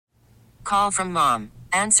call from mom.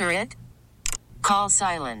 Answer it. Call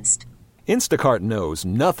silenced. Instacart knows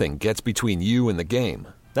nothing gets between you and the game.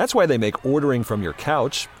 That's why they make ordering from your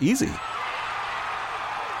couch easy.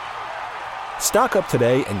 Stock up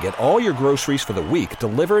today and get all your groceries for the week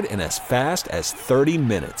delivered in as fast as 30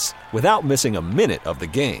 minutes without missing a minute of the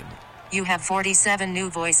game. You have 47 new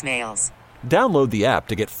voicemails. Download the app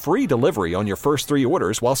to get free delivery on your first 3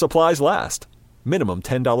 orders while supplies last. Minimum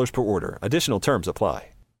 $10 per order. Additional terms apply.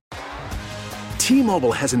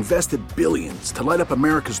 T-Mobile has invested billions to light up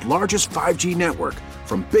America's largest 5G network,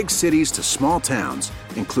 from big cities to small towns,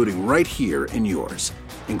 including right here in yours.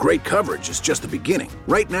 And great coverage is just the beginning.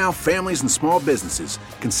 Right now, families and small businesses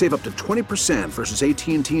can save up to 20% versus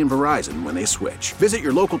AT&T and Verizon when they switch. Visit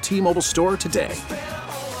your local T-Mobile store today.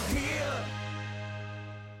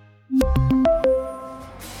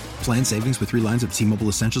 Plan savings with 3 lines of T-Mobile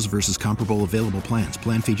Essentials versus comparable available plans.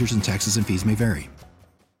 Plan features and taxes and fees may vary.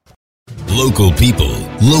 Local people,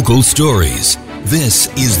 local stories. This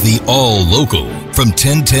is the All Local from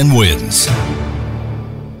 1010 Wins.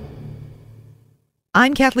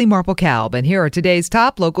 I'm Kathleen Marple-Kalb, and here are today's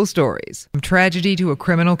top local stories. From tragedy to a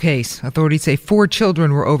criminal case, authorities say 4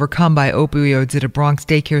 children were overcome by opioids at a Bronx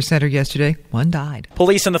daycare center yesterday. 1 died.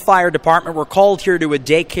 Police and the fire department were called here to a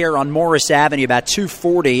daycare on Morris Avenue about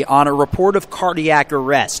 2:40 on a report of cardiac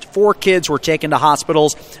arrest. 4 kids were taken to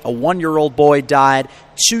hospitals. A 1-year-old boy died.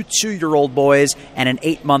 2 2-year-old boys and an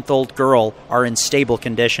 8-month-old girl are in stable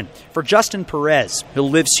condition. For Justin Perez, who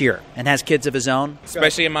lives here and has kids of his own.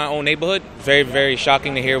 Especially in my own neighborhood, very, very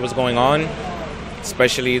shocking to hear what's going on,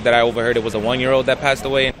 especially that I overheard it was a 1-year-old that passed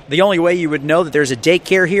away. The only way you would know that there's a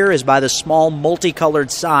daycare here is by the small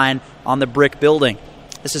multicolored sign on the brick building.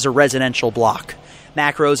 This is a residential block.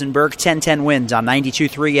 Mac Rosenberg, 1010 Wins on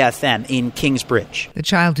 92.3 FM in Kingsbridge. The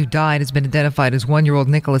child who died has been identified as 1-year-old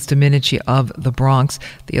Nicholas Dominici of the Bronx.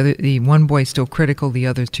 The one boy is still critical, the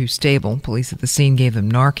other 2 stable. Police at the scene gave them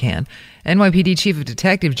Narcan. NYPD Chief of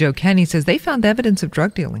Detective Joe Kenny says they found evidence of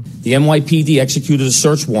drug dealing. The NYPD executed a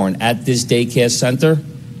search warrant at this daycare center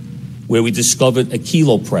where we discovered a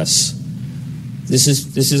kilo press. This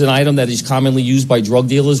is an item that is commonly used by drug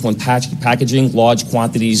dealers when packaging large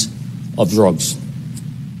quantities of drugs.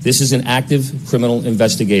 This is an active criminal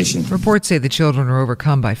investigation. Reports say the children are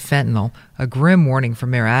overcome by fentanyl, a grim warning from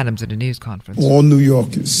Mayor Adams at a news conference. All New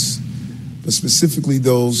Yorkers, but specifically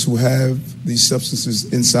those who have these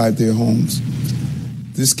substances inside their homes,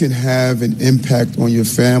 this can have an impact on your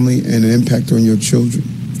family and an impact on your children.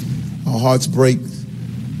 Our hearts break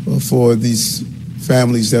for these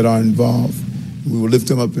families that are involved. We will lift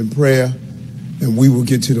them up in prayer, and we will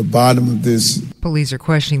get to the bottom of this. Police are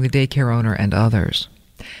questioning the daycare owner and others.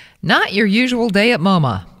 Not your usual day at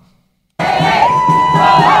MOMA.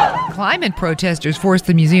 Climate protesters forced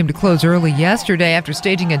the museum to close early yesterday after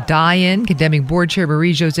staging a die-in condemning board chair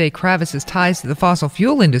Marie-Josée Kravis' ties to the fossil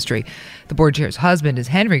fuel industry. The board chair's husband is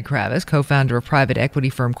Henry Kravis, co-founder of private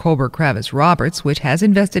equity firm Kohlberg Kravis Roberts, which has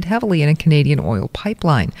invested heavily in a Canadian oil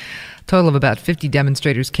pipeline. A total of about 50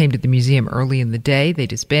 demonstrators came to the museum early in the day. They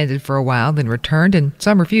disbanded for a while, then returned, and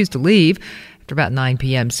some refused to leave. After about 9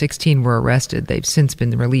 p.m., 16 were arrested. They've since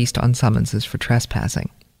been released on summonses for trespassing.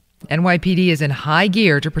 NYPD is in high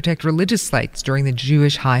gear to protect religious sites during the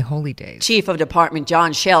Jewish High Holy Days. Chief of Department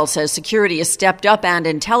John Schell says security is stepped up and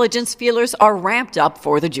intelligence feelers are ramped up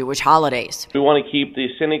for the Jewish holidays. We want to keep the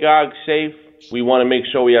synagogue safe. We want to make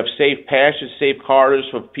sure we have safe passages, safe corridors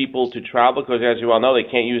for people to travel, because as you all know, they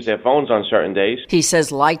can't use their phones on certain days. He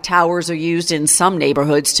says light towers are used in some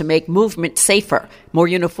neighborhoods to make movement safer. More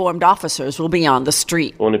uniformed officers will be on the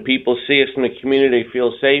street. When the people see us in the community, they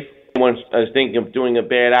feel safe. When I think of doing a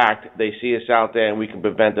bad act, they see us out there and we can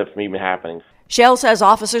prevent it from even happening. Schell says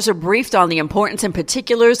officers are briefed on the importance and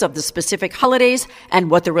particulars of the specific holidays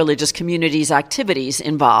and what the religious community's activities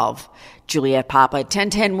involve. Juliette Papa,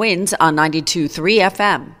 1010 Wins on 92.3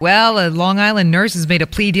 FM. Well, a Long Island nurse has made a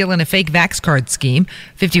plea deal in a fake vax card scheme.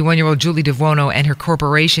 51-year-old Julie DeVuono and her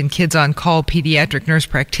corporation, Kids on Call Pediatric Nurse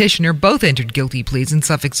Practitioner, both entered guilty pleas in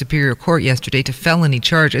Suffolk Superior Court yesterday to felony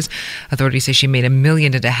charges. Authorities say she made $1.5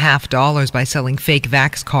 million by selling fake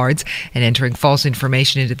vax cards and entering false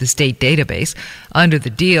information into the state database. Under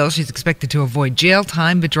the deal, she's expected to avoid jail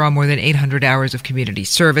time, but draw more than 800 hours of community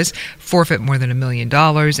service, forfeit more than $1 million,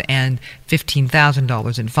 and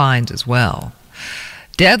 $15,000 in fines as well.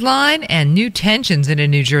 Deadline and new tensions in a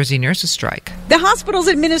New Jersey nurses' strike. The hospital's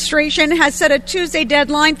administration has set a Tuesday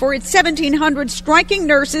deadline for its 1,700 striking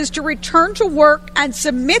nurses to return to work and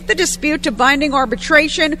submit the dispute to binding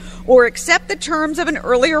arbitration or accept the terms of an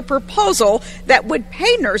earlier proposal that would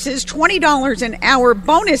pay nurses $20 an hour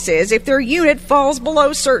bonuses if their unit falls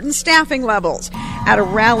below certain staffing levels. At a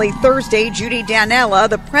rally Thursday, Judy Danella,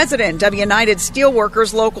 the president of United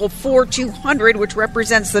Steelworkers Local 4200, which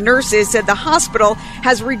represents the nurses, said the hospital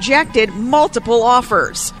has rejected multiple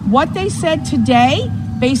offers. What they said today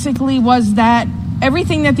basically was that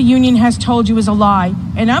everything that the union has told you is a lie.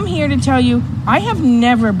 And I'm here to tell you, I have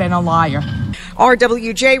never been a liar.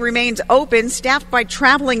 RWJ remains open, staffed by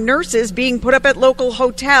traveling nurses being put up at local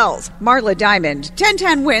hotels. Marla Diamond,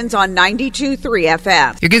 1010 Wins on 92.3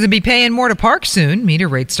 FM. You're going to be paying more to park soon. Meter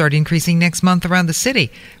rates start increasing next month around the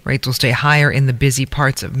city. Rates will stay higher in the busy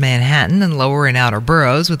parts of Manhattan and lower in outer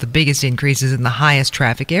boroughs, with the biggest increases in the highest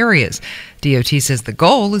traffic areas. DOT says the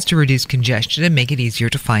goal is to reduce congestion and make it easier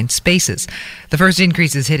to find spaces. The first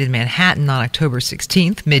increases hit in Manhattan on October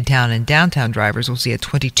 16th. Midtown and downtown drivers will see a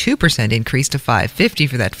 22% increase to $5.50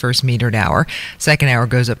 for that first metered hour. Second hour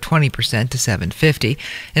goes up 20% to $7.50.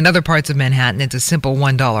 In other parts of Manhattan, it's a simple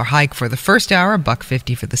 $1 hike for the first hour,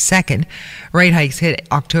 $1.50 for the second. Rate hikes hit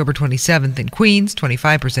October 27th in Queens,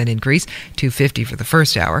 25% increase, $2.50 for the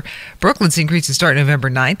first hour. Brooklyn's increases start November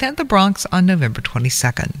 9th and the Bronx on November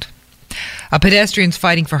 22nd. A pedestrian's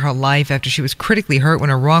fighting for her life after she was critically hurt when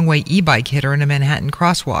a wrong-way e-bike hit her in a Manhattan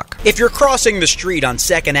crosswalk. If you're crossing the street on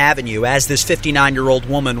 2nd Avenue, as this 59-year-old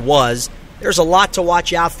woman was, there's a lot to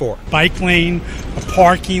watch out for. Bike lane, a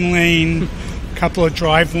parking lane, a couple of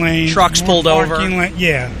drive lanes. Trucks pulled over.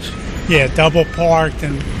 Yeah, double parked,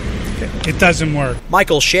 and it doesn't work.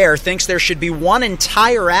 Michael Scher thinks there should be one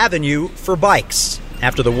entire avenue for bikes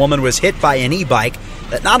after the woman was hit by an e-bike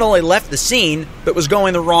that not only left the scene, but was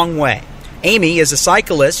going the wrong way. Amy is a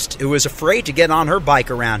cyclist who is afraid to get on her bike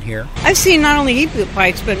around here. I've seen not only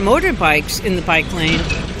e-bikes, but motorbikes in the bike lane.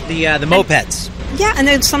 The mopeds. Yeah, and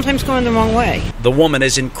they're sometimes going the wrong way. The woman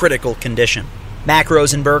is in critical condition. Mac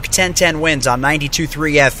Rosenberg, 1010 Wins on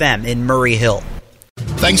 92.3 FM in Murray Hill.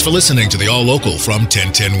 Thanks for listening to the All Local from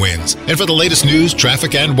 1010 Wins. And for the latest news,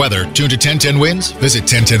 traffic, and weather, tune to 1010 Wins, visit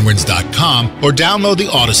 1010wins.com, or download the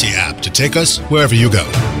Odyssey app to take us wherever you go.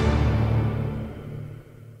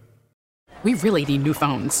 We really need new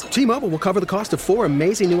phones. T-Mobile will cover the cost of 4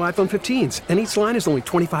 amazing new iPhone 15s, and each line is only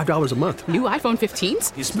 $25 a month. New iPhone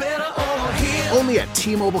 15s? It's better over here. Only at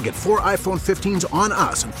T-Mobile, get 4 iPhone 15s on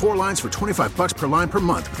us and 4 lines for $25 per line per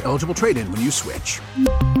month with eligible trade-in when you switch.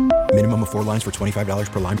 Minimum of 4 lines for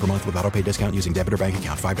 $25 per line per month with autopay discount using debit or bank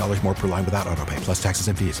account. $5 more per line without autopay, plus taxes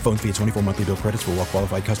and fees. Phone fee at 24 monthly bill credits for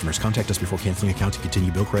well-qualified customers. Contact us before canceling account to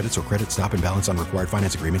continue bill credits or credit stop and balance on required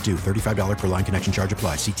finance agreement due. $35 per line connection charge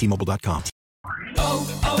applies. See T-Mobile.com.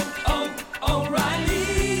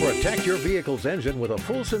 O'Reilly. Protect your vehicle's engine with a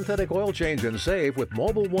full synthetic oil change and save with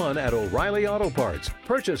Mobil 1 at O'Reilly Auto Parts.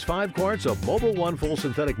 Purchase 5 quarts of Mobil 1 full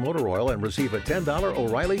synthetic motor oil and receive a $10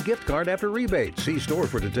 O'Reilly gift card after rebate. See store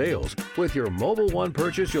for details. With your Mobil 1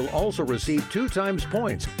 purchase, you'll also receive 2 times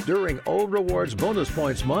points during O Rewards Bonus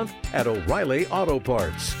Points Month at O'Reilly Auto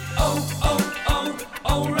Parts.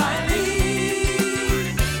 O'Reilly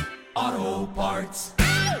Auto Parts.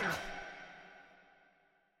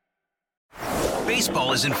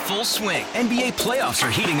 Baseball is in full swing. NBA playoffs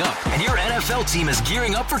are heating up, and your NFL team is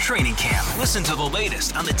gearing up for training camp. Listen to the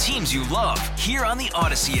latest on the teams you love here on the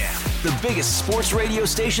Odyssey app. The biggest sports radio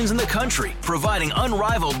stations in the country, providing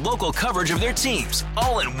unrivaled local coverage of their teams,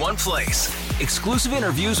 all in one place. Exclusive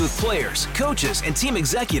interviews with players, coaches, and team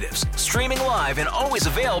executives, streaming live and always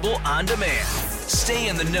available on demand. Stay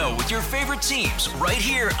in the know with your favorite teams right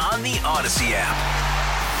here on the Odyssey app.